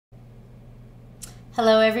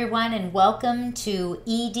Hello everyone and welcome to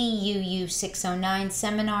EDUU 609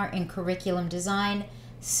 Seminar in Curriculum Design,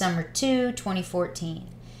 Summer 2, 2014.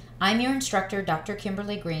 I'm your instructor, Dr.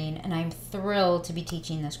 Kimberly Green, and I'm thrilled to be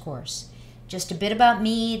teaching this course. Just a bit about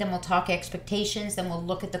me, then we'll talk expectations, then we'll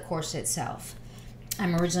look at the course itself.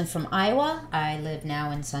 I'm originally from Iowa. I live now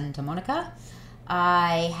in Santa Monica.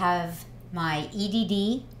 I have my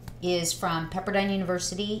EDD is from Pepperdine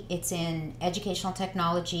University. It's in Educational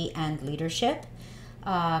Technology and Leadership.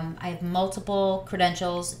 I have multiple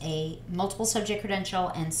credentials, a multiple subject credential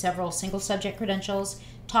and several single subject credentials.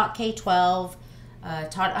 Taught K-12,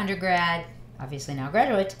 taught undergrad, obviously now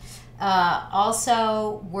graduate.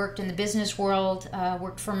 Also worked in the business world,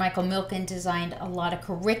 worked for Michael Milken, designed a lot of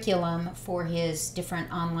curriculum for his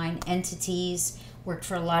different online entities, worked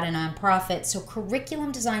for a lot of nonprofits. So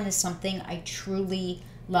curriculum design is something I truly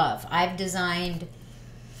love. I've designed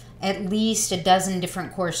at least a dozen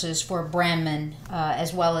different courses for Brandman,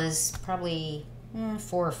 as well as probably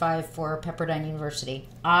 4 or 5 for Pepperdine University.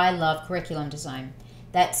 I love curriculum design.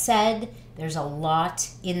 That said, there's a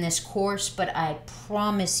lot in this course, but I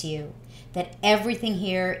promise you that everything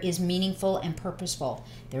here is meaningful and purposeful.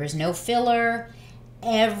 There is no filler.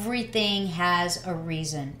 Everything has a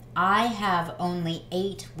reason. I have only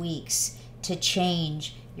 8 weeks to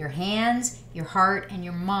change your hands, your heart, and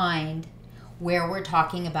your mind where we're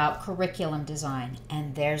talking about curriculum design,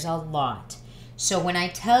 and there's a lot. So when I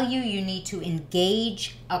tell you you need to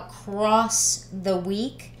engage across the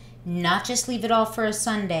week, not just leave it all for a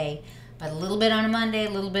Sunday, but a little bit on a Monday,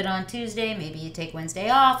 a little bit on Tuesday, maybe you take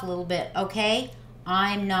Wednesday off, a little bit, okay?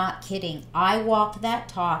 I'm not kidding. I walk that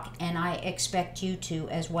talk, and I expect you to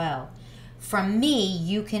as well. From me,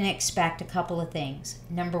 you can expect a couple of things.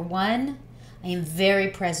 Number one, I am very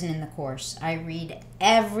present in the course. I read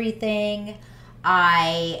everything.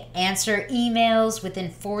 I answer emails within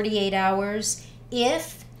 48 hours.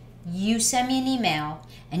 If you send me an email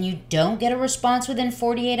and you don't get a response within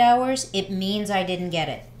 48 hours, it means I didn't get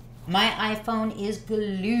it. My iPhone is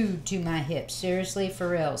glued to my hip. Seriously, for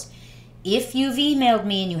reals. If you've emailed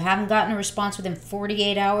me and you haven't gotten a response within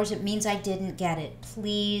 48 hours, it means I didn't get it.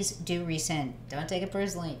 Please do resend. Don't take it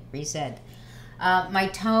personally. Resend. My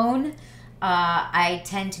tone, I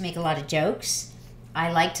tend to make a lot of jokes.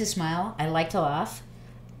 I like to smile. I like to laugh.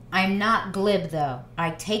 I'm not glib, though.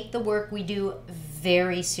 I take the work we do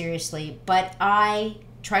very seriously, but I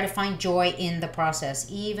try to find joy in the process.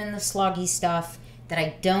 Even the sloggy stuff that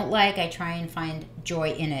I don't like, I try and find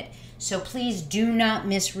joy in it. So please do not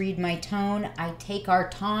misread my tone. I take our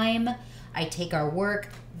time, I take our work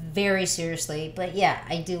very seriously. But yeah,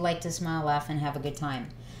 I do like to smile, laugh, and have a good time.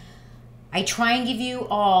 I try and give you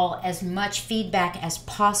all as much feedback as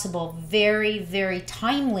possible, very, very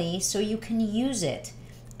timely, so you can use it.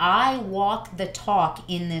 I walk the talk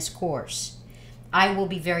in this course. I will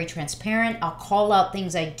be very transparent. I'll call out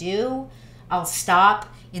things I do. I'll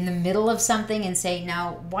stop in the middle of something and say,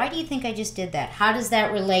 now, why do you think I just did that? How does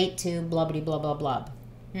that relate to blah, blah, blah, blah, blah?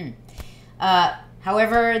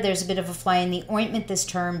 However, there's a bit of a fly in the ointment this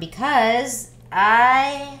term because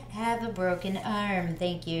I have a broken arm.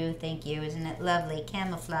 Thank you, thank you. Isn't it lovely?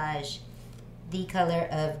 Camouflage, the color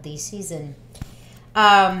of the season.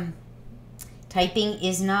 Typing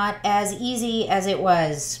is not as easy as it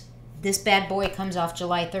was. This bad boy comes off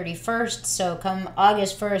July 31st, so come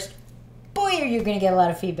August 1st, boy, are you going to get a lot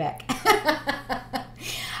of feedback.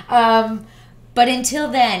 But until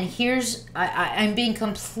then, I'm being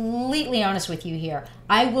completely honest with you here.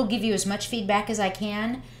 I will give you as much feedback as I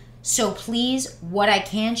can. So please, what I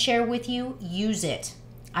can share with you, use it.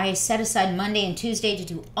 I set aside Monday and Tuesday to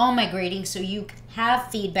do all my grading so you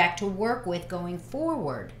have feedback to work with going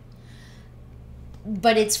forward.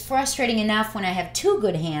 But it's frustrating enough when I have 2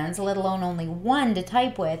 good hands, let alone only 1 to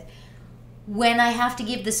type with, when I have to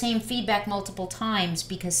give the same feedback multiple times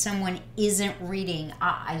because someone isn't reading.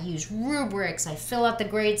 I use rubrics, I fill out the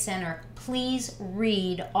grade center. Please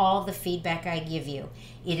read all the feedback I give you.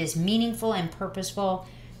 It is meaningful and purposeful.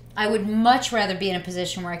 I would much rather be in a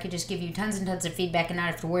position where I could just give you tons and tons of feedback and not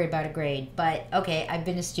have to worry about a grade. But okay, I've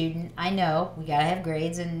been a student. I know we gotta have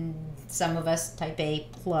grades, and some of us type A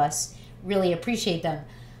plus really appreciate them.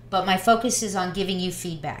 But my focus is on giving you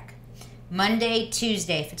feedback. Monday,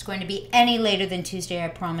 Tuesday. If it's going to be any later than Tuesday, I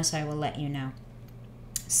promise I will let you know.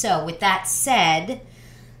 So with that said,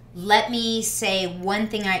 let me say one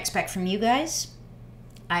thing I expect from you guys.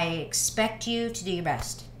 I expect you to do your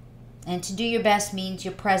best. And to do your best means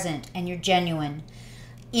you're present and you're genuine.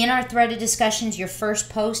 In our threaded discussions, your first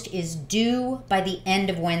post is due by the end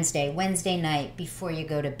of Wednesday night before you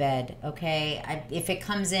go to bed, okay? If it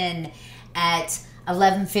comes in at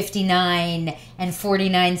 11:59 and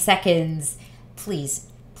 49 seconds, please,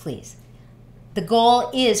 please. The goal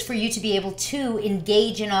is for you to be able to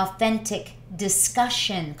engage in authentic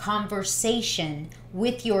discussion, conversation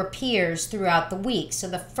with your peers throughout the week. So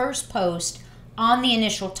the first post on the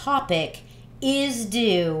initial topic is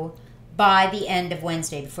due by the end of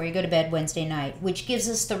Wednesday, before you go to bed Wednesday night, which gives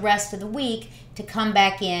us the rest of the week to come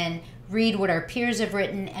back in, read what our peers have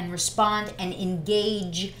written, and respond and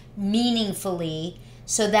engage meaningfully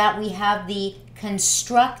so that we have the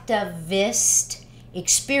constructivist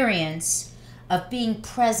experience of being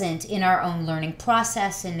present in our own learning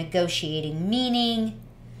process and negotiating meaning.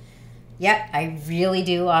 Yep, I really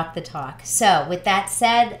do walk the talk. So with that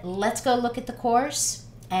said, let's go look at the course,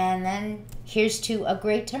 and then here's to a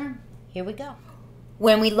great term. Here we go.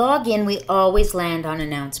 When we log in, we always land on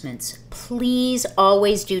announcements. Please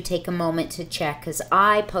always do take a moment to check, because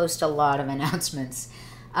I post a lot of announcements.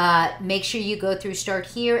 Make sure you go through Start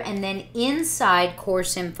Here, and then inside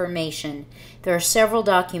course information, there are several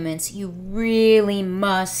documents you really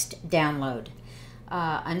must download.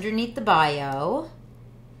 Underneath the bio,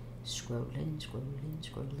 scrolling.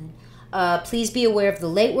 Please be aware of the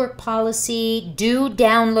late work policy. Do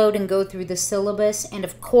download and go through the syllabus, and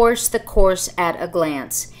of course the course at a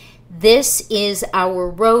glance. This is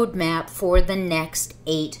our roadmap for the next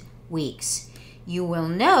 8 weeks. You will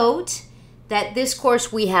note that this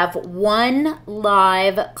course we have one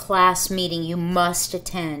live class meeting you must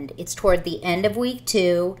attend. It's toward the end of week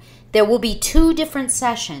 2. There will be 2 different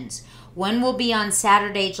sessions. One will be on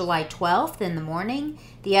Saturday, July 12th in the morning.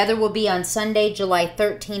 The other will be on Sunday, July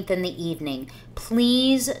 13th in the evening.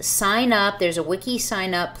 Please sign up. There's a wiki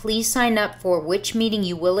sign up. Please sign up for which meeting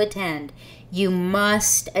you will attend. You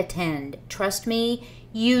must attend. Trust me,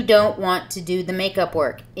 you don't want to do the makeup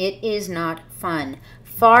work. It is not fun.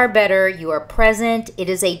 Far better, you are present. It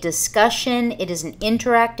is a discussion. It is an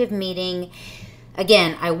interactive meeting.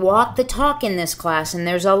 Again, I walk the talk in this class, and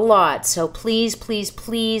there's a lot. So please, please,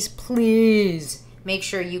 please, please make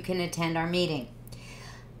sure you can attend our meeting.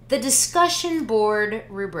 The discussion board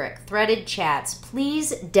rubric, threaded chats,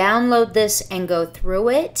 please download this and go through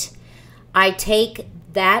it. I take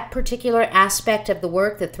that particular aspect of the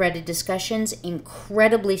work, the threaded discussions,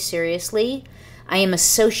 incredibly seriously. I am a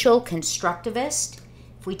social constructivist.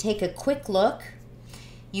 If we take a quick look,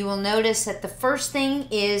 you will notice that the first thing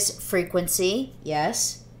is frequency,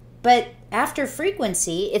 yes. But after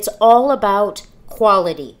frequency, it's all about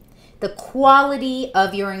quality, the quality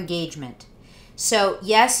of your engagement. So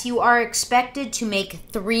yes, you are expected to make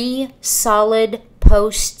 3 solid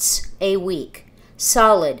posts a week.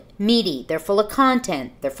 Solid, meaty, they're full of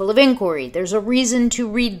content, they're full of inquiry, there's a reason to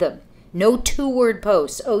read them. No 2-word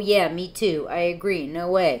posts. Oh yeah, me too, I agree, no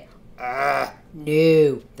way.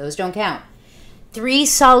 No, those don't count. 3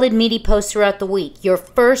 solid meaty posts throughout the week. Your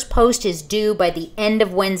first post is due by the end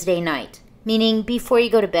of Wednesday night, meaning before you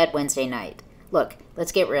go to bed Wednesday night. Look,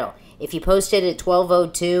 let's get real. If you posted at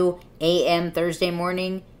 12:02 a.m. Thursday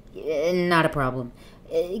morning, not a problem.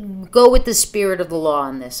 Go with the spirit of the law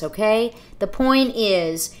on this, okay? The point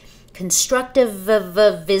is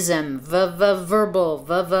constructivism, verbal,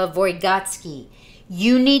 Vygotsky.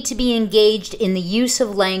 You need to be engaged in the use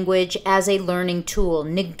of language as a learning tool,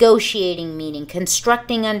 negotiating meaning,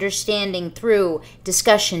 constructing understanding through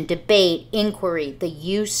discussion, debate, inquiry, the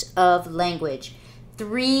use of language.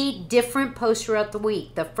 3 different posts throughout the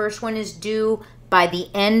week. The first one is due by the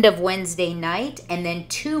end of Wednesday night, and then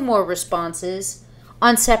 2 more responses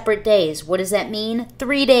on separate days. What does that mean?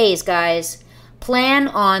 3 days, guys. Plan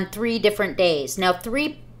on 3 different days. Now,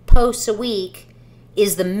 3 posts a week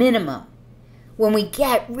is the minimum. When we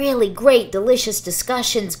get really great, delicious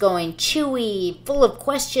discussions going, chewy, full of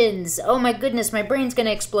questions, oh my goodness, my brain's going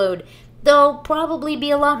to explode, there'll probably be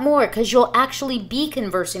a lot more because you'll actually be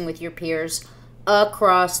conversing with your peers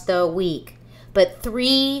across the week. But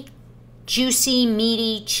 3 juicy,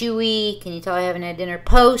 meaty, chewy, can you tell I haven't had dinner,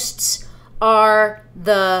 posts are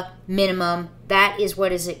the minimum. That is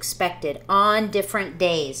what is expected on different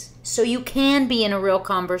days. So you can be in a real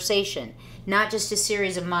conversation, not just a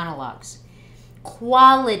series of monologues.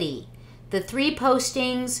 Quality. The 3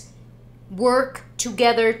 postings work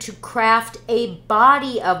together to craft a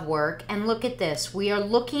body of work. And look at this. We are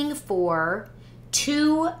looking for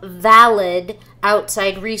 2 valid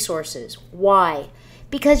outside resources. Why?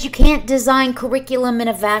 Because you can't design curriculum in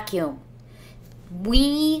a vacuum.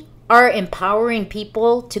 We are empowering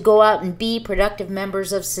people to go out and be productive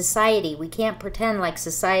members of society. We can't pretend like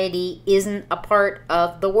society isn't a part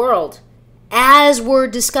of the world. As we're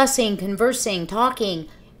discussing, conversing, talking,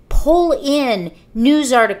 pull in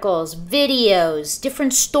news articles, videos,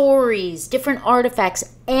 different stories, different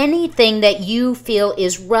artifacts, anything that you feel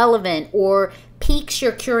is relevant or piques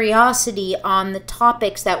your curiosity on the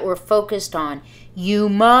topics that we're focused on, you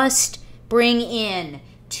must bring in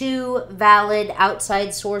 2 valid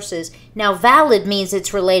outside sources. Now, valid means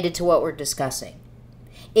it's related to what we're discussing.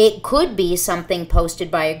 It could be something posted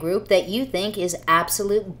by a group that you think is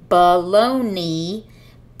absolute baloney,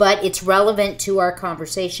 but it's relevant to our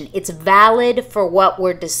conversation. It's valid for what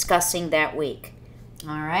we're discussing that week.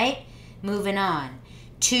 All right, moving on.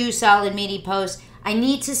 2 solid meaty posts. I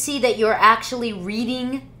need to see that you're actually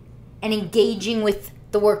reading and engaging with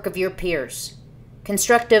the work of your peers.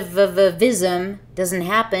 Constructivism doesn't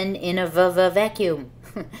happen in a vacuum.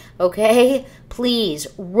 Okay? Please,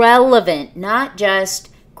 relevant, not just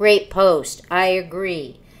great post. I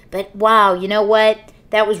agree. But wow, you know what?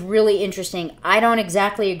 That was really interesting. I don't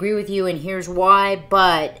exactly agree with you, and here's why,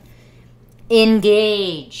 but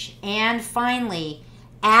engage. And finally,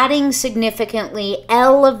 adding significantly,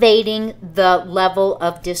 elevating the level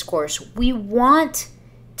of discourse. We want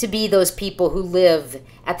to be those people who live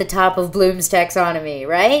at the top of Bloom's taxonomy,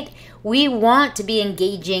 right? We want to be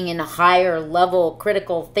engaging in a higher level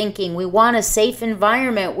critical thinking. We want a safe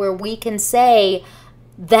environment where we can say,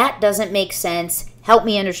 that doesn't make sense, help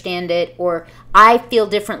me understand it, or I feel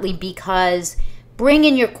differently because. Bring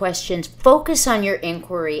in your questions, focus on your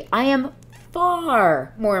inquiry. I am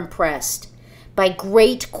far more impressed by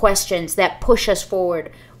great questions that push us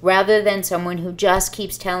forward rather than someone who just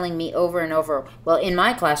keeps telling me over and over, well, in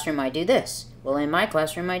my classroom I do this. Well, in my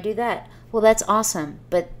classroom I do that. Well, that's awesome,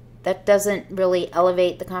 but that doesn't really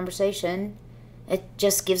elevate the conversation. It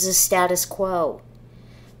just gives us status quo.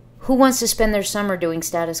 Who wants to spend their summer doing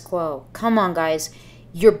status quo? Come on, guys.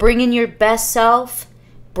 You're bringing your best self.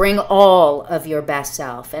 Bring all of your best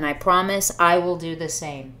self. And I promise I will do the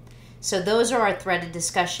same. So those are our threaded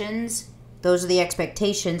discussions. Those are the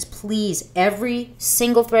expectations. Please, every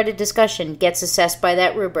single threaded discussion gets assessed by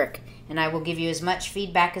that rubric. And I will give you as much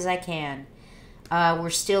feedback as I can.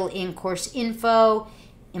 We're still in course info,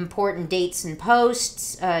 important dates and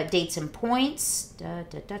posts, dates and points.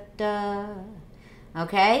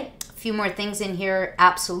 Okay, a few more things in here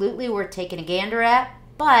absolutely worth taking a gander at,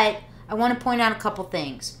 but I want to point out a couple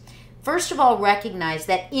things. First of all, recognize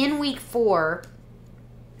that in week 4,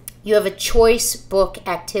 you have a choice book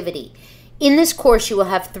activity. In this course, you will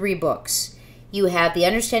have 3 books. You have the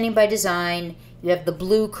Understanding by Design, you have the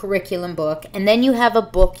Blue Curriculum book, and then you have a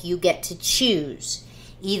book you get to choose.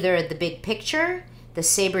 Either the Big Picture, the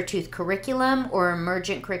Saber-Tooth Curriculum, or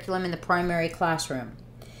Emergent Curriculum in the Primary Classroom.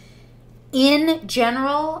 In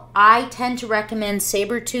general, I tend to recommend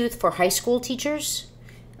Saber-Tooth for high school teachers,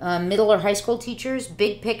 middle or high school teachers.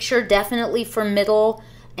 Big Picture definitely for middle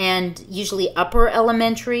and usually upper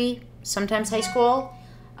elementary, sometimes high school.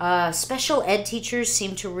 Special ed teachers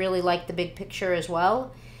seem to really like the Big Picture as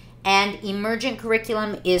well. And Emergent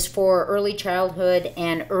Curriculum is for early childhood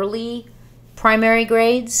and early primary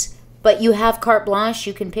grades, but you have carte blanche.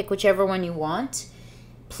 You can pick whichever one you want.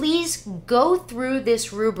 Please go through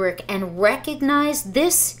this rubric and recognize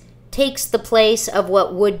this takes the place of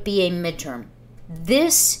what would be a midterm.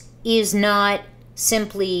 This is not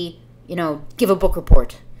simply, give a book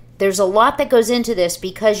report. There's a lot that goes into this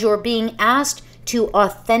because you're being asked to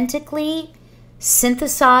authentically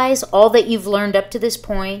synthesize all that you've learned up to this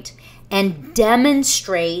point and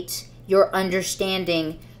demonstrate your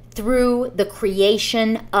understanding through the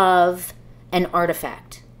creation of an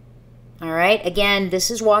artifact. All right, again,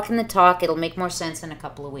 this is walking the talk. It'll make more sense in a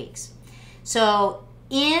couple of weeks. So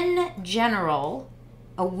in general,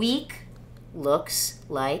 a week looks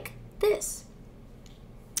like this.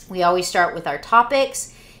 We always start with our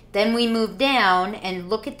topics, then we move down and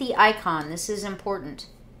look at the icon. This is important.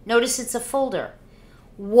 Notice it's a folder.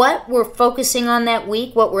 What we're focusing on that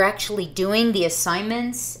week, what we're actually doing, the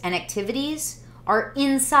assignments and activities, are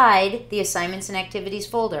inside the assignments and activities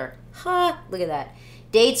folder. Look at that.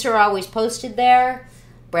 Dates are always posted there.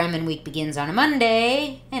 Bremen week begins on a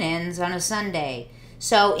Monday and ends on a Sunday.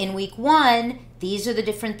 So in week 1, these are the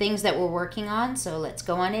different things that we're working on. So let's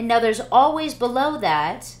go on in. Now there's always below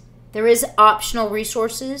that, there is optional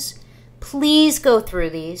resources. Please go through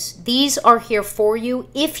these. These are here for you.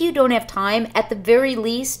 If you don't have time, at the very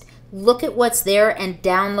least, look at what's there and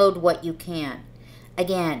download what you can.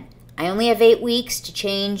 Again, I only have 8 weeks to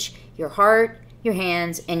change your heart, your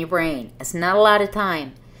hands, and your brain. That's not a lot of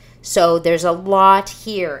time. So there's a lot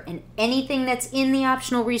here. And anything that's in the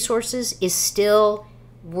optional resources is still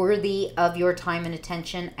worthy of your time and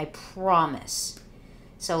attention, I promise.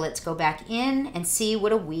 So let's go back in and see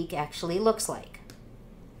what a week actually looks like.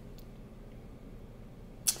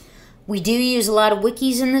 We do use a lot of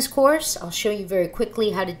wikis in this course. I'll show you very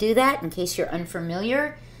quickly how to do that in case you're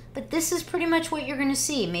unfamiliar. But this is pretty much what you're going to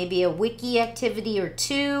see. Maybe a wiki activity or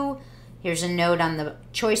two. Here's a note on the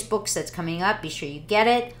choice books that's coming up. Be sure you get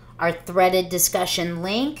it. Our threaded discussion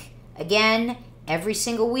link. Again, every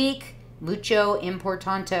single week. Mucho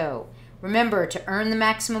importante. Remember, to earn the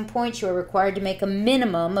maximum points, you are required to make a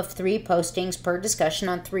minimum of 3 postings per discussion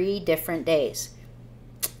on 3 different days.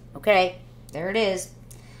 Okay, there it is.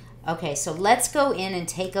 Okay, so let's go in and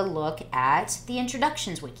take a look at the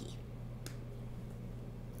Introductions Wiki.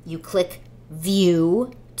 You click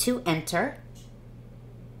View to enter.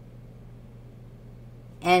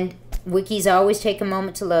 And wikis always take a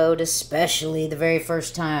moment to load, especially the very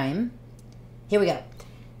first time. Here we go.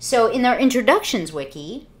 So in our Introductions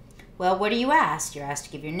Wiki, well, what are you asked? You're asked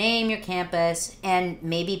to give your name, your campus, and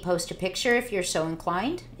maybe post a picture if you're so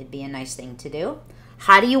inclined. It'd be a nice thing to do.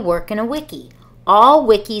 How do you work in a wiki? All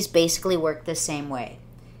wikis basically work the same way.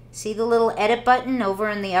 See the little edit button over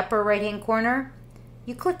in the upper right-hand corner?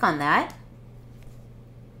 You click on that.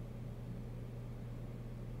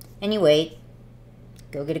 And you wait.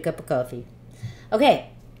 Go get a cup of coffee. Okay,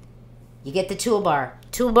 you get the toolbar.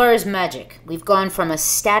 Toolbar is magic. We've gone from a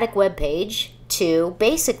static web page to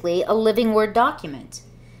basically a living Word document.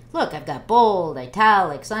 Look, I've got bold,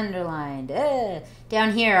 italics, underlined.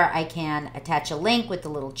 Down here, I can attach a link with the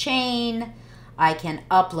little chain. I can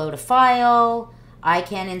upload a file. I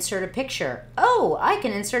can insert a picture. Oh, I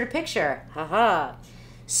can insert a picture. Haha.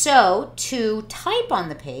 So to type on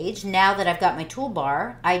the page, now that I've got my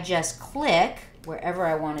toolbar, I just click wherever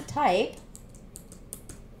I want to type.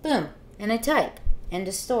 Boom, and I type. End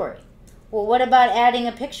of story. Well, what about adding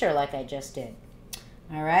a picture like I just did?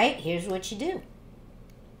 All right, here's what you do.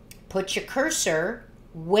 Put your cursor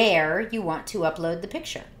where you want to upload the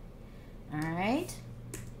picture. All right,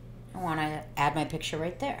 I want to add my picture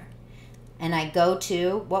right there. And I go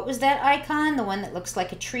to, what was that icon? The one that looks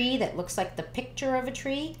like a tree, that looks like the picture of a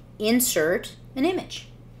tree? Insert an image.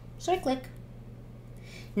 So I click.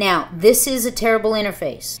 Now, this is a terrible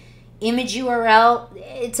interface. Image URL,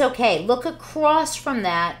 it's okay. Look across from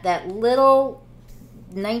that little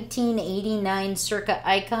 1989 circa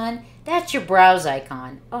icon. That's your browse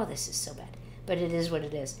icon. Oh, this is so bad, but it is what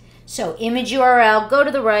it is. So image URL, go to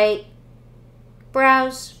the right,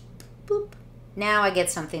 browse, boop. Now I get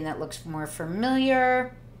something that looks more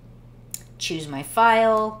familiar. Choose my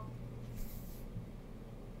file,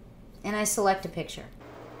 and I select a picture.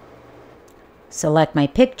 Select my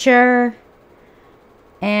picture,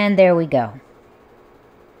 and there we go.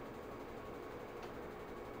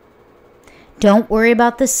 Don't worry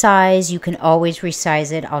about the size. You can always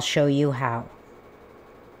resize it. I'll show you how.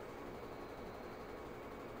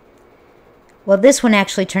 Well, this one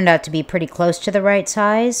actually turned out to be pretty close to the right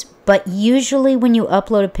size, but usually when you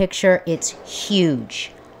upload a picture, it's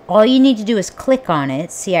huge. All you need to do is click on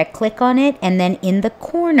it. See, I click on it, and then in the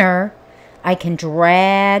corner, I can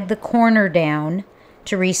drag the corner down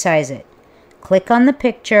to resize it. Click on the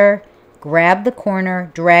picture, grab the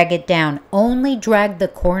corner, drag it down. Only drag the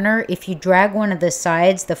corner. If you drag one of the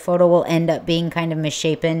sides, the photo will end up being kind of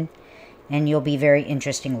misshapen, and you'll be very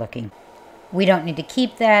interesting looking. We don't need to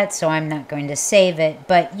keep that, so I'm not going to save it,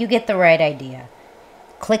 but you get the right idea.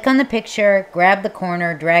 Click on the picture, grab the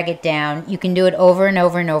corner, drag it down. You can do it over and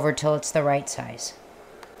over and over till it's the right size.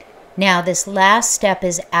 Now, this last step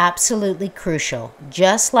is absolutely crucial.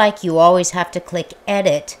 Just like you always have to click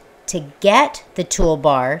Edit to get the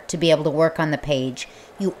toolbar to be able to work on the page,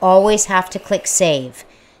 you always have to click Save.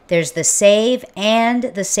 There's the Save and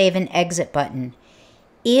the Save and Exit button.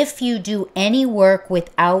 If you do any work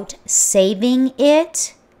without saving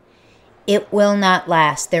it, it will not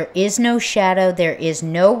last. There is no shadow, there is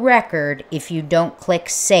no record if you don't click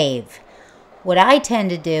Save. What I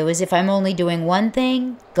tend to do is if I'm only doing one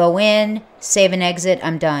thing, go in, save and exit,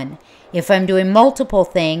 I'm done. If I'm doing multiple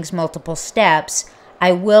things, multiple steps,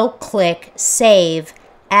 I will click Save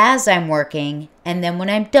as I'm working, and then when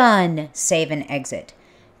I'm done, save and exit.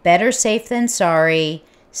 Better safe than sorry.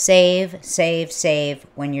 Save, save, save.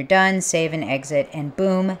 When you're done, save and exit, and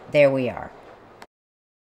boom, there we are.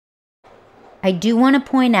 I do want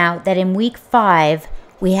to point out that in week 5,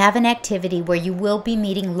 we have an activity where you will be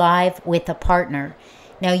meeting live with a partner.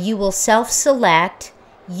 Now, you will self-select,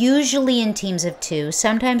 usually in teams of 2.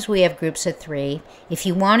 Sometimes we have groups of 3. If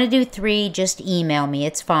you want to do 3, just email me.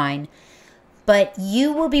 It's fine. But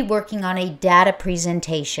you will be working on a data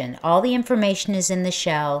presentation. All the information is in the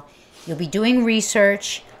shell. You'll be doing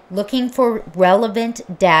research, looking for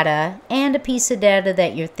relevant data, and a piece of data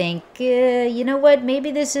that you think, you know what, maybe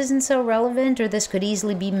this isn't so relevant, or this could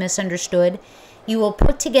easily be misunderstood. You will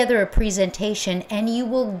put together a presentation, and you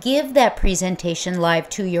will give that presentation live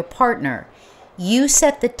to your partner. You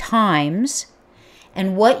set the times,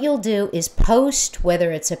 And what you'll do is post,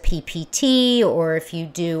 whether it's a PPT or if you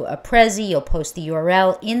do a Prezi, you'll post the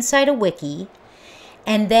URL inside a wiki.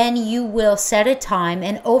 And then you will set a time,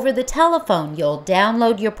 and over the telephone, you'll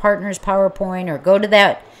download your partner's PowerPoint or go to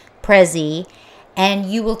that Prezi, and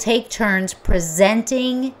you will take turns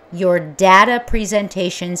presenting your data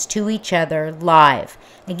presentations to each other live.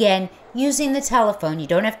 Again, using the telephone. You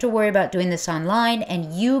don't have to worry about doing this online,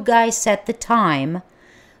 and you guys set the time,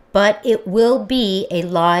 but it will be a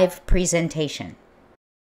live presentation.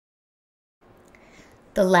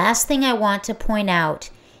 The last thing I want to point out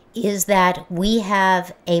is that we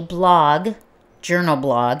have a blog, journal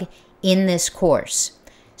blog, in this course.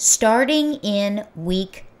 Starting in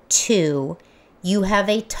week 2, you have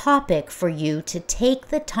a topic for you to take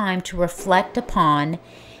the time to reflect upon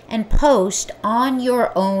and post on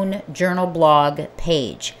your own journal blog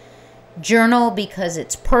page. Journal because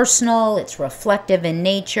it's personal, it's reflective in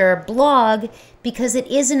nature. Blog because it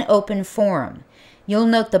is an open forum. You'll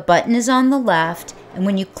note the button is on the left, and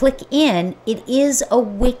when you click in, it is a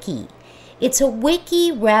wiki. It's a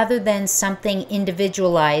wiki rather than something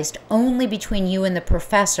individualized only between you and the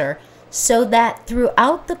professor, so that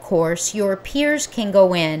throughout the course, your peers can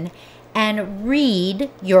go in and read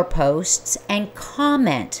your posts and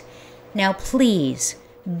comment. Now, please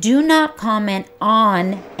do not comment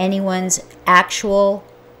on anyone's actual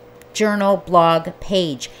journal blog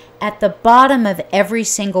page. At the bottom of every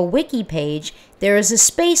single wiki page, there is a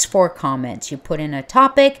space for comments. You put in a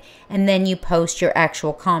topic and then you post your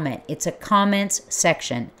actual comment. It's a comments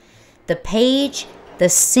section. The page, the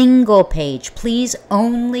single page, please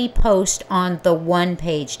only post on the one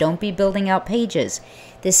page. Don't be building out pages.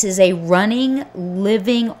 This is a running,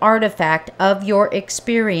 living artifact of your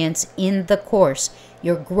experience in the course,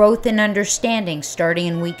 your growth and understanding starting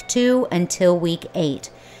in week 2 until week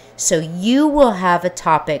 8. So you will have a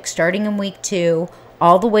topic starting in week 2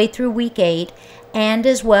 all the way through week 8, and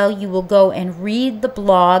as well you will go and read the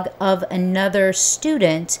blog of another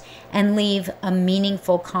student and leave a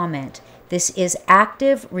meaningful comment. This is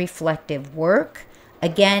active, reflective work.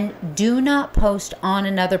 Again, do not post on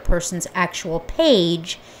another person's actual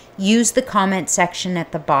page. Use the comment section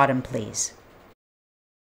at the bottom, please.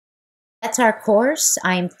 That's our course.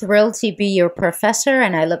 I'm thrilled to be your professor,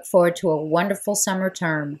 and I look forward to a wonderful summer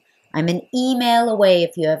term. I'm an email away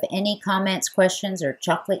if you have any comments, questions, or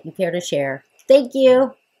chocolate you care to share. Thank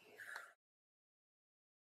you.